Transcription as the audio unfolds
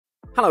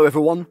Hello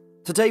everyone,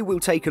 today we'll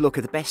take a look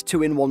at the best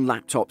 2-in-1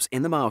 laptops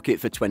in the market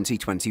for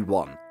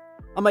 2021.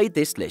 I made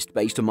this list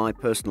based on my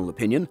personal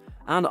opinion,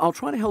 and I'll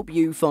try to help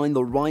you find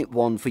the right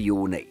one for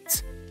your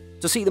needs.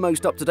 To see the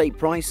most up-to-date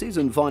prices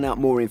and find out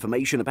more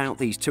information about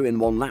these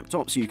 2-in-1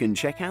 laptops, you can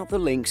check out the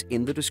links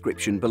in the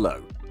description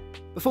below.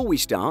 Before we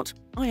start,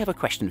 I have a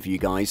question for you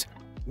guys.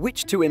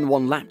 Which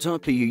 2-in-1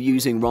 laptop are you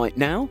using right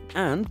now,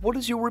 and what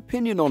is your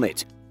opinion on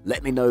it?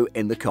 Let me know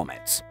in the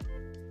comments.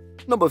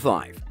 Number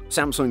 5.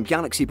 Samsung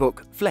Galaxy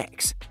Book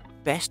Flex.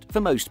 Best for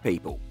most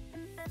people.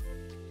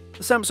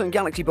 The Samsung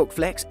Galaxy Book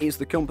Flex is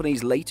the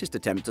company's latest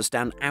attempt to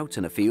stand out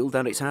in a field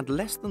that it's had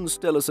less than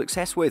stellar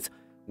success with,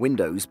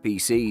 Windows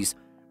PCs.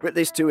 But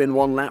this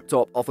 2-in-1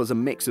 laptop offers a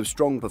mix of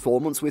strong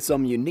performance with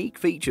some unique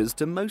features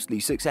to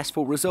mostly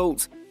successful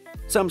results.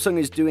 Samsung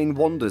is doing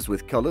wonders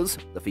with colors.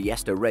 The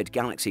Fiesta Red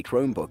Galaxy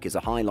Chromebook is a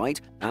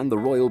highlight, and the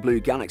Royal Blue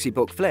Galaxy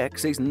Book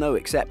Flex is no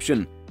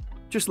exception.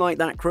 Just like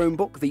that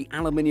Chromebook, the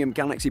aluminium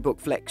Galaxy Book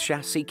Flex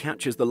chassis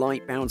catches the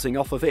light bouncing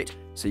off of it,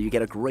 so you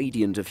get a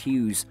gradient of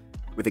hues.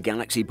 With the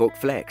Galaxy Book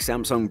Flex,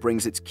 Samsung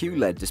brings its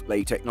QLED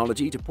display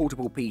technology to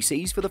portable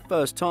PCs for the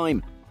first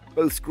time.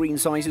 Both screen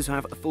sizes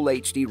have a full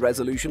HD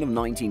resolution of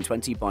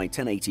 1920 by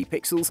 1080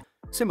 pixels,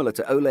 similar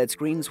to OLED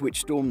screens which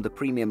stormed the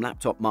premium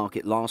laptop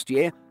market last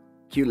year.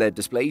 QLED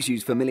displays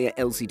use familiar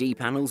LCD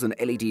panels and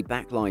LED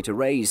backlight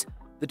arrays.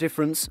 The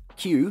difference,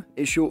 Q,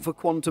 is short for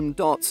quantum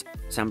dots,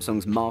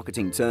 Samsung's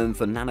marketing term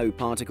for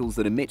nanoparticles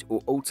that emit or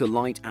alter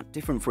light at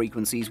different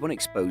frequencies when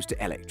exposed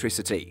to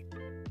electricity.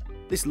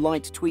 This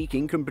light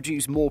tweaking can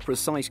produce more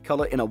precise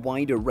color in a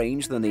wider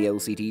range than the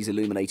LCDs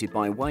illuminated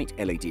by white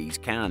LEDs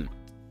can.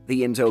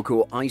 The Intel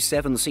Core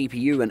i7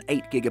 CPU and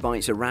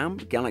 8GB of RAM,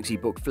 Galaxy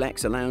Book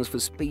Flex allows for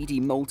speedy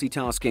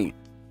multitasking.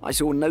 I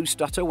saw no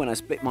stutter when I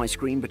split my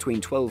screen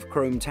between 12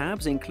 Chrome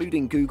tabs,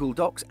 including Google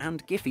Docs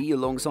and Giphy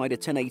alongside a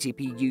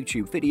 1080p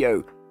YouTube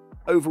video.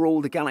 Overall,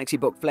 the Galaxy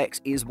Book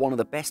Flex is one of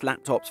the best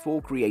laptops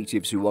for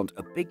creatives who want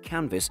a big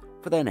canvas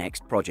for their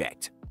next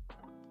project.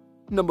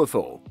 Number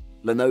 4.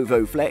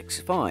 Lenovo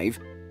Flex 5,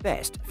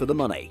 best for the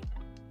money.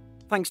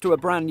 Thanks to a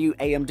brand new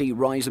AMD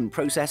Ryzen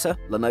processor,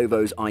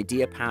 Lenovo's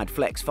IdeaPad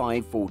Flex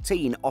 5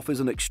 14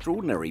 offers an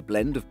extraordinary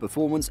blend of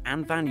performance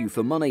and value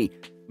for money,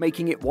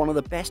 making it one of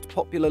the best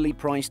popularly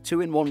priced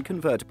 2-in-1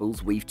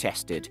 convertibles we've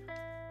tested.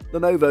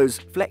 Lenovo's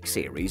Flex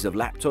series of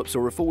laptops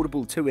are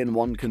affordable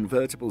 2-in-1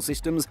 convertible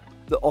systems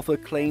that offer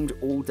claimed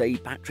all-day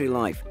battery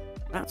life.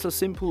 That's a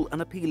simple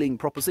and appealing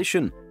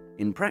proposition.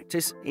 In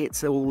practice,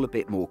 it's all a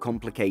bit more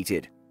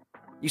complicated.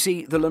 You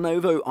see, the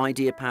Lenovo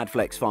IdeaPad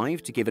Flex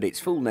 5, to give it its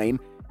full name,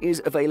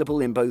 is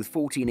available in both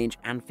 14-inch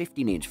and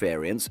 15-inch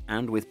variants,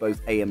 and with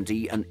both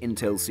AMD and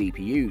Intel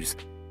CPUs,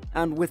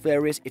 and with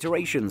various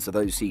iterations of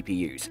those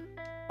CPUs.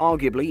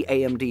 Arguably,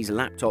 AMD's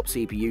laptop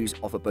CPUs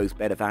offer both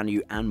better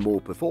value and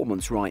more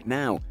performance right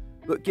now,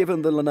 but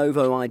given the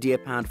Lenovo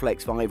IdeaPad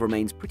Flex 5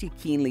 remains pretty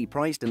keenly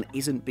priced and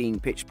isn't being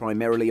pitched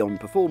primarily on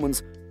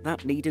performance,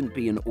 that needn't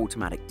be an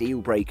automatic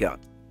deal-breaker.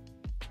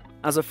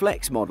 As a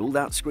Flex model,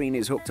 that screen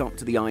is hooked up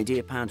to the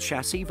IdeaPad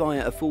chassis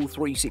via a full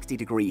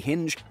 360-degree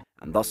hinge,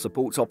 and thus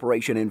supports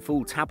operation in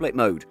full tablet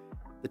mode.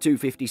 The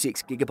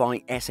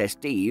 256GB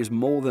SSD is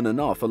more than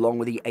enough along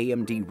with the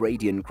AMD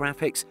Radeon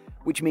graphics,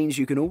 which means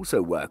you can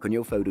also work on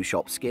your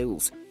Photoshop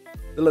skills.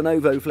 The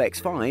Lenovo Flex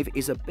 5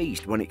 is a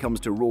beast when it comes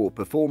to raw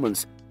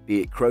performance,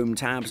 be it Chrome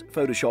tabs,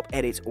 Photoshop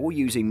edits, or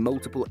using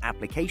multiple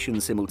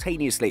applications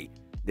simultaneously.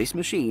 This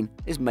machine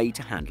is made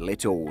to handle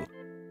it all.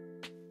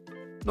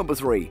 Number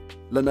 3.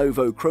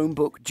 Lenovo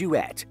Chromebook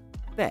Duet.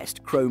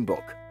 Best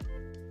Chromebook.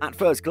 At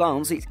first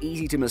glance, it's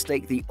easy to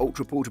mistake the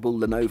ultra-portable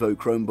Lenovo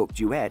Chromebook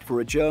Duet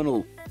for a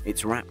journal.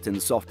 It's wrapped in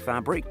soft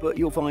fabric, but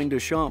you'll find a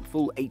sharp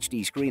full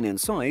HD screen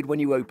inside when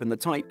you open the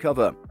type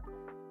cover.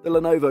 The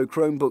Lenovo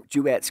Chromebook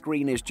Duet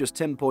screen is just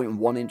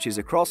 10.1 inches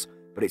across,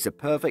 but it's a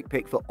perfect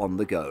pick for on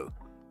the go.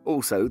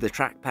 Also, the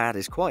trackpad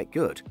is quite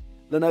good.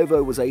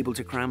 Lenovo was able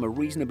to cram a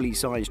reasonably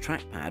sized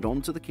trackpad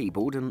onto the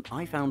keyboard, and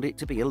I found it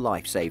to be a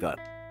lifesaver.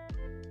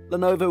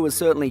 Lenovo has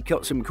certainly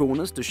cut some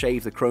corners to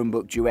shave the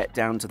Chromebook Duet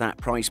down to that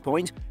price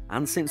point,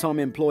 and since I'm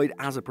employed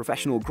as a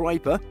professional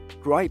griper,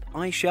 gripe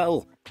I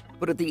shall.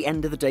 But at the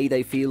end of the day,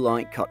 they feel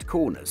like cut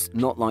corners,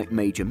 not like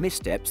major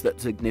missteps that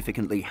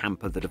significantly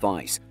hamper the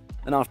device.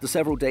 And after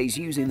several days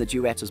using the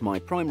Duet as my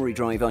primary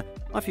driver,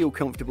 I feel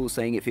comfortable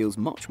saying it feels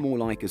much more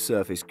like a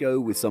Surface Go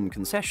with some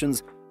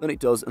concessions than it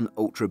does an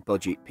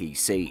ultra-budget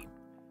PC.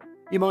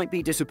 You might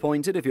be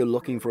disappointed if you're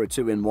looking for a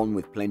 2-in-1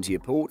 with plenty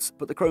of ports,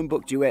 but the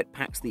Chromebook Duet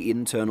packs the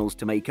internals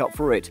to make up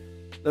for it.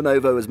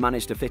 Lenovo has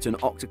managed to fit an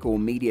octa-core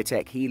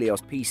MediaTek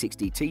Helios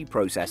P60T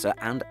processor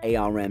and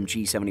ARM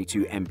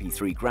G72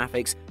 MP3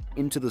 graphics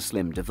into the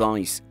slim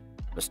device.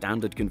 The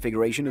standard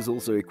configuration is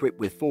also equipped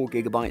with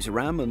 4GB of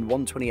RAM and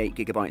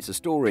 128GB of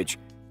storage.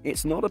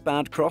 It's not a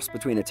bad cross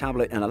between a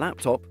tablet and a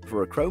laptop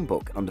for a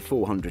Chromebook under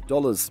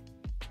 $400.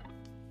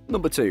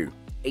 Number 2.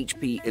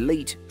 HP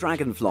Elite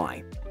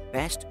Dragonfly.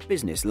 Best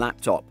business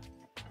laptop.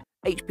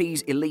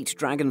 HP's Elite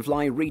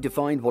Dragonfly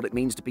redefined what it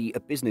means to be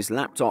a business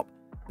laptop.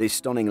 This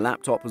stunning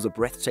laptop has a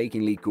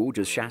breathtakingly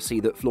gorgeous chassis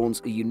that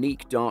flaunts a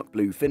unique dark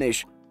blue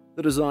finish.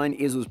 The design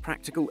is as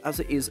practical as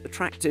it is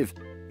attractive.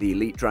 The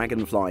Elite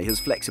Dragonfly has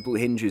flexible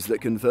hinges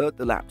that convert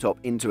the laptop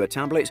into a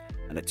tablet,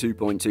 and at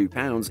 2.2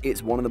 pounds,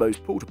 it's one of the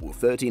most portable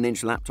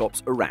 13-inch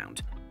laptops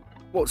around.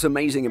 What's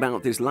amazing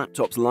about this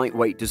laptop's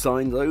lightweight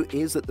design, though,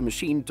 is that the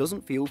machine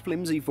doesn't feel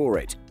flimsy for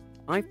it.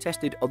 I've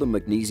tested other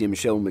magnesium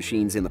shell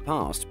machines in the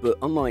past, but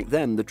unlike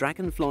them, the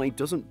Dragonfly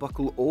doesn't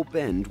buckle or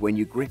bend when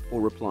you grip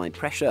or apply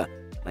pressure,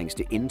 thanks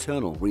to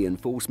internal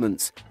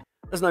reinforcements.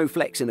 There's no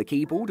flex in the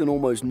keyboard and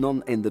almost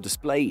none in the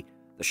display.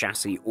 The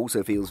chassis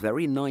also feels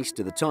very nice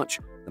to the touch,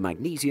 the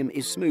magnesium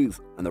is smooth,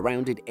 and the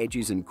rounded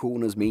edges and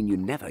corners mean you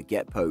never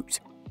get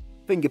poked.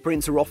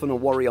 Fingerprints are often a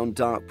worry on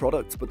dark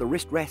products, but the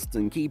wrist rests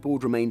and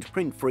keyboard remained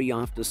print-free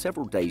after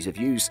several days of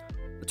use.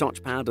 The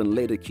touchpad and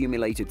lid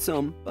accumulated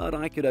some, but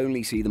I could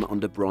only see them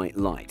under bright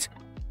light.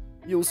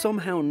 You'll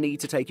somehow need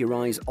to take your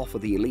eyes off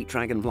of the Elite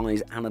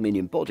Dragonfly's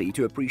aluminium body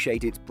to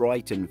appreciate its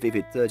bright and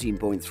vivid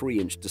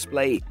 13.3-inch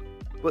display,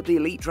 but the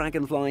Elite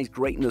Dragonfly's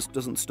greatness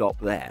doesn't stop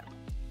there.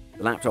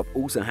 The laptop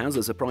also has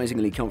a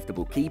surprisingly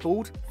comfortable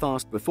keyboard,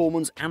 fast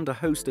performance, and a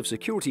host of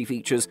security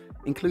features,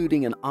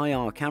 including an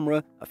IR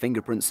camera, a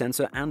fingerprint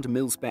sensor, and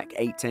mil-spec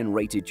 810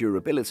 rated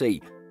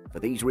durability. For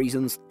these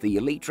reasons, the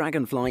Elite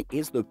Dragonfly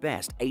is the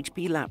best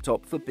HP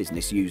laptop for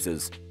business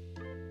users.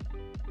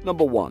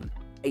 Number 1.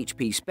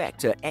 HP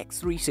Spectre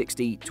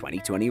X360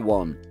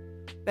 2021.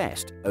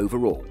 Best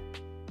overall.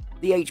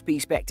 The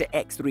HP Spectre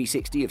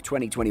X360 of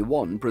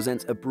 2021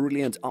 presents a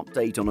brilliant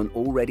update on an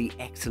already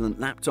excellent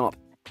laptop,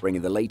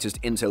 bringing the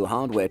latest Intel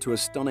hardware to a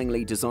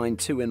stunningly designed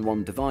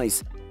 2-in-1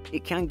 device.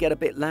 It can get a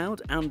bit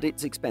loud and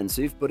it's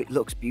expensive, but it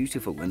looks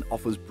beautiful and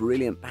offers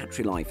brilliant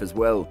battery life as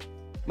well.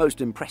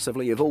 Most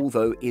impressively of all,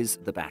 though, is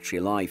the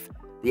battery life.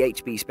 The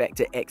HP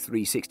Spectre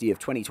X360 of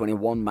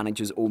 2021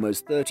 manages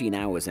almost 13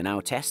 hours in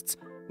our tests.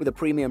 With a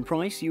premium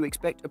price, you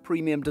expect a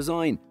premium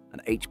design,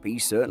 and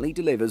HP certainly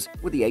delivers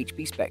with the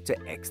HP Spectre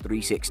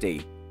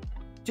X360.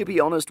 To be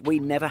honest, we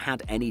never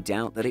had any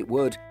doubt that it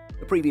would.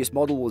 The previous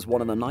model was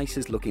one of the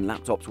nicest looking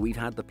laptops we've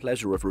had the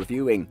pleasure of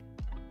reviewing.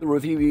 The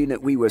review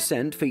unit we were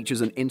sent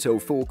features an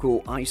Intel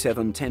 4-core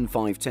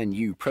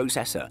i7-10510U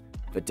processor.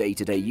 For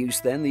day-to-day use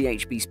then, the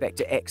HP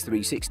Spectre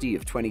X360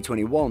 of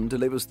 2021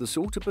 delivers the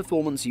sort of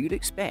performance you'd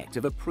expect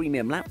of a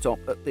premium laptop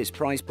at this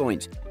price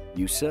point.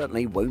 You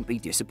certainly won't be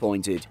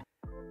disappointed.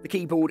 The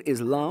keyboard is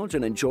large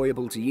and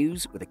enjoyable to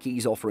use, with the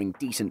keys offering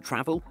decent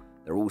travel.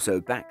 They're also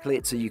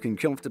backlit so you can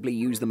comfortably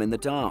use them in the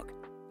dark.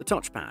 The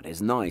touchpad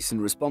is nice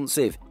and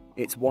responsive.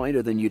 It's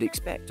wider than you'd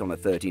expect on a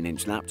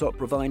 13-inch laptop,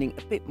 providing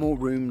a bit more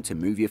room to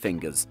move your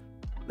fingers.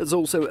 There's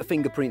also a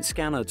fingerprint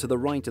scanner to the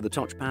right of the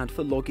touchpad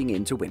for logging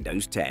into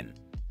Windows 10.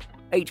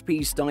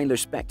 HP's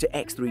stylish Spectre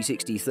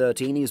X360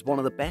 13 is one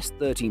of the best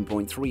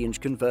 13.3-inch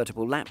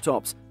convertible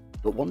laptops,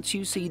 but once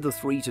you see the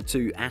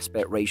 3:2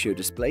 aspect ratio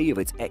display of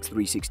its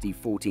X360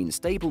 14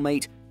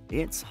 stablemate,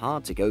 it's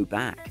hard to go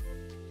back.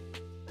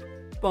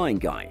 Buying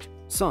guide,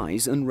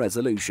 size and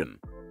resolution.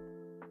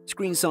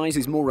 Screen size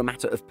is more a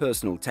matter of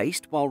personal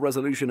taste, while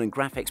resolution and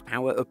graphics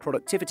power are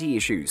productivity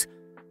issues.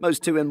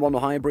 Most 2-in-1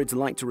 hybrids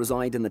like to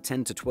reside in the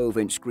 10 to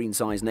 12-inch screen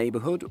size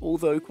neighborhood,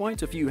 although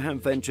quite a few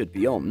have ventured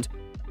beyond.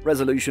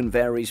 Resolution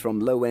varies from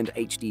low-end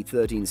HD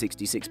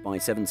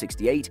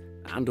 1366x768,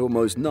 and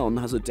almost none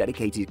has a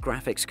dedicated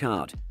graphics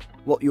card.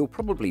 What you'll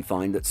probably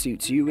find that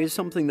suits you is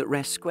something that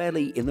rests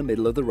squarely in the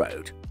middle of the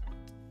road.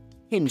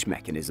 Hinge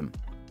mechanism.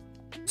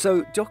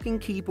 So, docking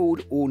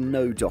keyboard or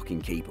no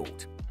docking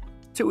keyboard?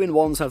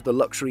 2-in-1s have the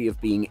luxury of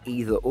being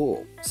either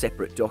or.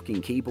 Separate docking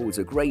keyboards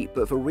are great,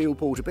 but for real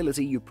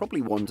portability you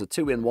probably want a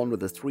 2-in-1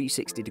 with a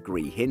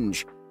 360-degree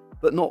hinge.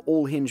 But not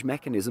all hinge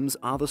mechanisms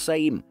are the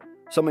same.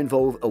 Some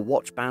involve a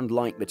watch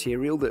band-like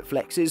material that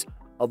flexes,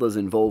 others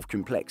involve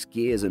complex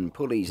gears and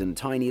pulleys and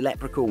tiny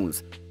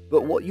leprechauns.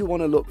 But what you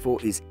want to look for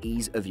is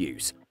ease of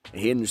use. A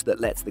hinge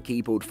that lets the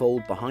keyboard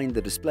fold behind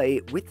the display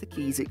with the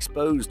keys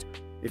exposed.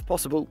 If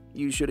possible,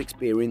 you should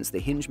experience the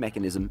hinge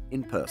mechanism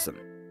in person.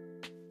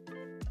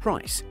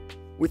 Price.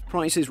 With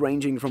prices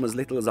ranging from as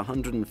little as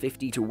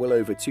 $150 to well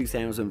over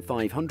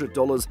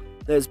 $2,500,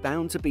 there's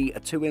bound to be a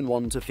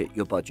 2-in-1 to fit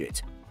your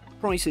budget.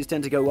 Prices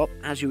tend to go up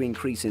as you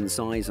increase in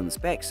size and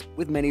specs,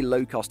 with many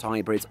low-cost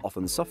hybrids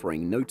often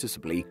suffering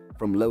noticeably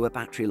from lower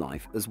battery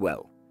life as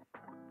well.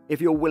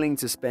 If you're willing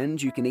to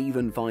spend, you can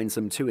even find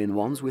some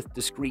 2-in-1s with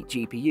discrete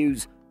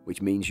GPUs,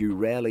 which means you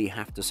rarely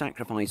have to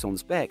sacrifice on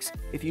specs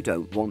if you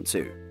don't want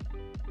to.